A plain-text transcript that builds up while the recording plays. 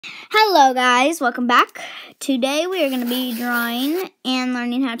Hello guys, welcome back. Today we are going to be drawing and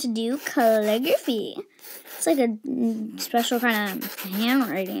learning how to do calligraphy. It's like a special kind of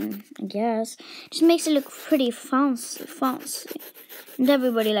handwriting, I guess. Just makes it look pretty fancy. And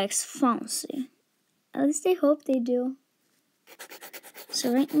everybody likes fancy. At least I hope they do.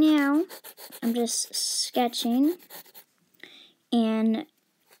 So right now, I'm just sketching. And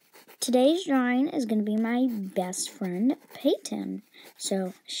today's drawing is going to be my best friend, Payton.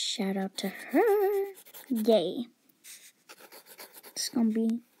 So, shout out to her. Yay. It's going to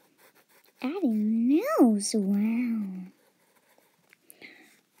be adding nails. Wow.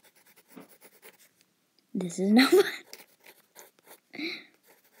 This is not fun.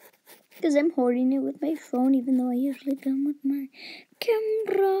 Because I'm holding it with my phone, even though I usually film with my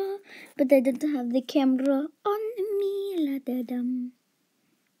camera. But I didn't have the camera on me.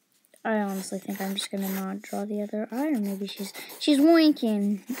 I honestly think I'm just gonna not draw the other eye, or maybe she's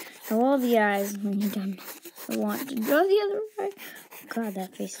winking. I love the eyes when you're done. I want to draw the other eye. God,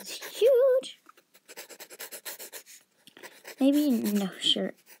 that face is huge. Maybe no,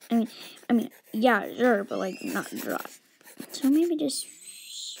 sure. I mean, yeah, sure, but like not draw. So maybe just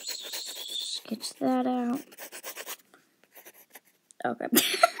sketch that out. Okay.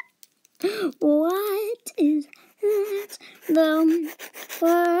 What is that?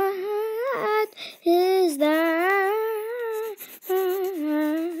 What is that?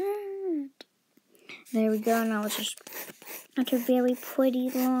 There we go. Now let's just make a very pretty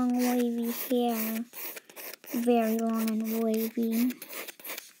long wavy hair. Very long and wavy.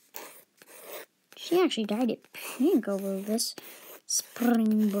 She actually dyed it pink over this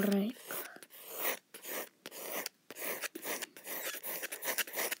spring break.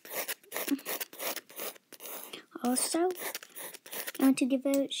 Also, I want to give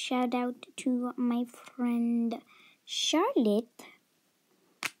a shout out to my friend Charlotte.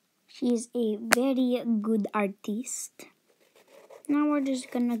 She is a very good artist. Now we're just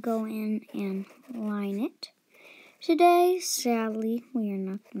gonna go in and line it. Today, sadly, we are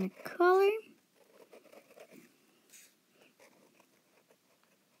not gonna color.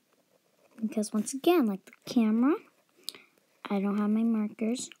 Because once again, like the camera, I don't have my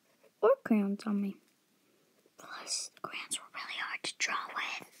markers or crayons on me. Plus, the crayons were really hard to draw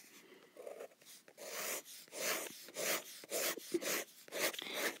with.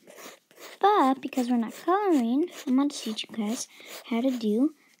 But because we're not coloring, I'm going to teach you guys how to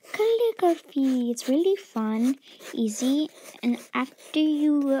do calligraphy. It's really fun, easy, and after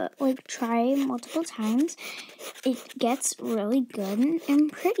you try multiple times, it gets really good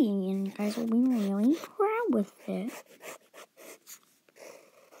and pretty, and you guys will be really proud with it.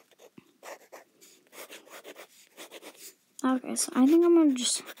 Okay, so I think I'm going to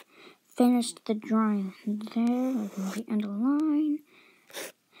just finish the drawing there, like the end of the line.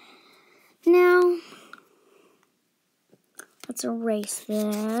 Now, let's erase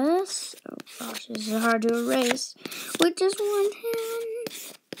this. Oh gosh, this is hard to erase with just one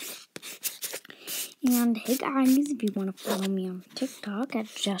hand. And hey guys, if you want to follow me on TikTok at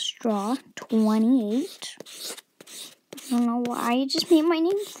JustDraw28. I don't know why you just made my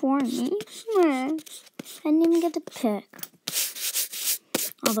name for me. I didn't even get to pick.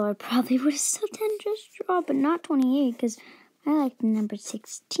 Although I probably would have still done Just Draw, but not 28 because I like the number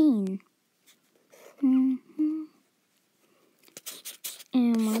 16. And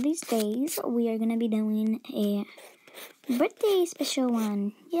one of these days, we are going to be doing a birthday special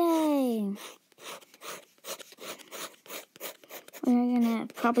one. Yay! We're going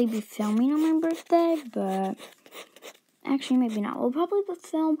to probably be filming on my birthday, but actually maybe not. We'll probably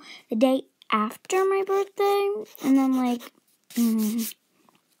film the day after my birthday, and then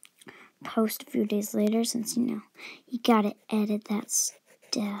post a few days later, since, you gotta edit that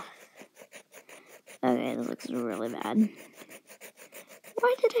stuff. Okay, this looks really bad.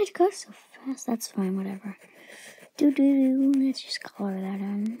 Why did I go so fast? That's fine, whatever. Let's just color that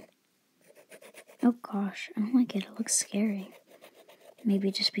in. Oh gosh, I don't like it. It looks scary.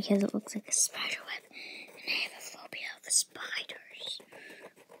 Maybe just because it looks like a spider web, and I have a phobia of spiders.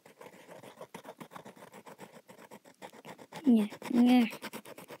 Yeah.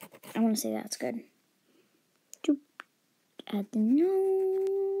 I want to say that's good. Add the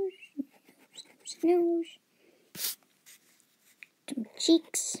nose. Some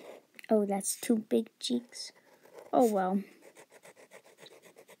cheeks. Oh, that's two big cheeks. Oh, well.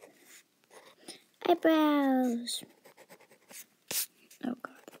 Eyebrows. Oh,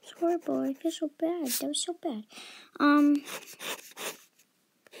 God. That was horrible. I feel so bad. That was so bad.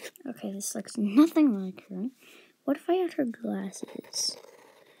 Okay, this looks nothing like her. What if I had her glasses?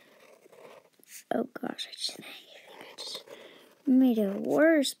 Oh, gosh. I just made it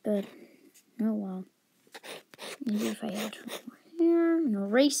worse, but oh well. Maybe if I had here and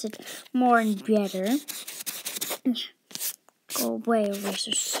erase it more and better. Go away,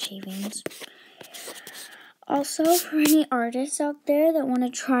 eraser shavings. Also, for any artists out there that want to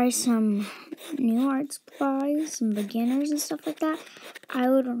try some new art supplies, some beginners and stuff like that, I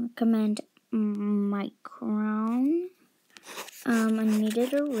would recommend Micron. A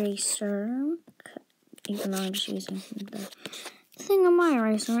kneaded eraser, even though I'm just using the thing on my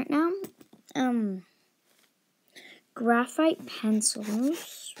eraser right now. Graphite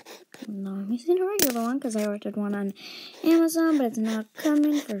pencils. No, I'm using a regular one because I ordered one on Amazon, but it's not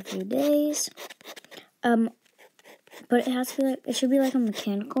coming for a few days. But it has to be like, it should be like a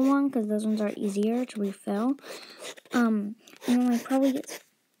mechanical one because those ones are easier to refill. And then like probably get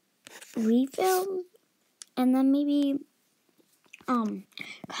refilled, and then maybe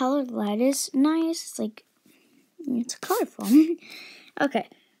colored lead is nice. It's like it's colorful. Okay,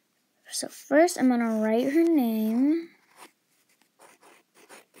 so first I'm gonna write her name.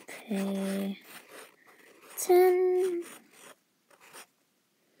 Payton.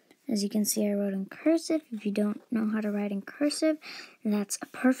 As you can see, I wrote in cursive. If you don't know how to write in cursive, that's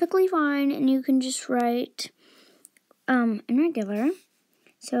perfectly fine, and you can just write in regular.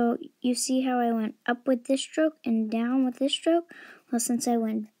 So you see how I went up with this stroke and down with this stroke? Well, since I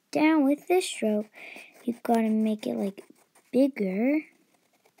went down with this stroke, you've got to make it like bigger.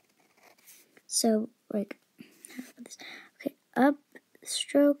 So like, okay, up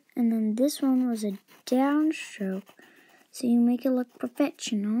stroke, and then this one was a down stroke. So you make it look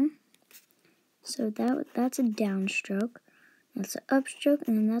professional. So that's a down stroke. That's an up stroke,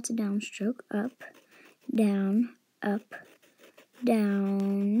 and then that's a down stroke. Up, down, up,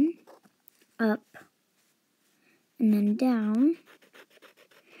 down, up, and then down.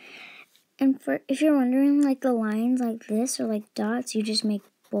 And for if you're wondering, like the lines like this or like dots, you just make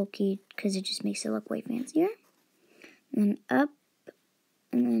bulky because it just makes it look way fancier. And then up,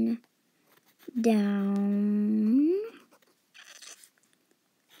 and then down,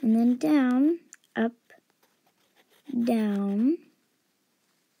 and then down, up, down,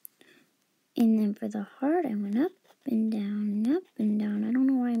 and then for the heart, I went up and down and up and down. I don't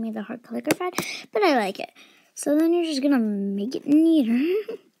know why I made the heart calligraphied, but I like it. So then you're just gonna make it neater.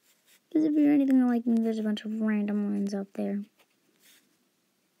 Because if you're anything like me, there's a bunch of random lines out there.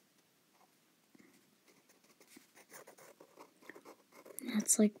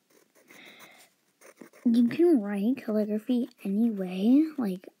 That's like, you can write calligraphy anyway.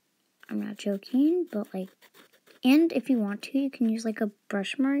 Like, I'm not joking, but like, and if you want to, you can use like a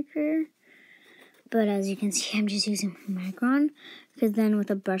brush marker. But as you can see, I'm just using my Micron, because then with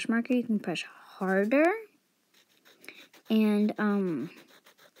a brush marker, you can press harder and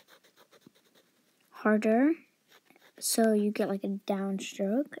harder, so you get like a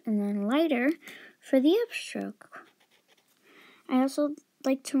downstroke, and then lighter for the upstroke. I also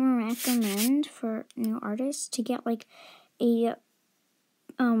like to recommend for new artists to get like a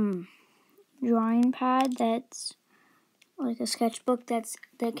drawing pad that's like a sketchbook that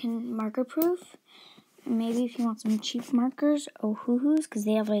can marker proof. And maybe if you want some cheap markers, Ohuhus, because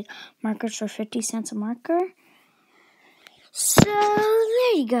they have like markers for 50 cents a marker. So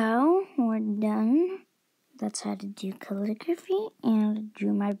there you go, we're done. That's how to do calligraphy, and I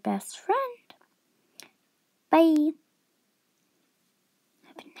drew my best friend. Bye.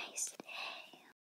 Have a nice day.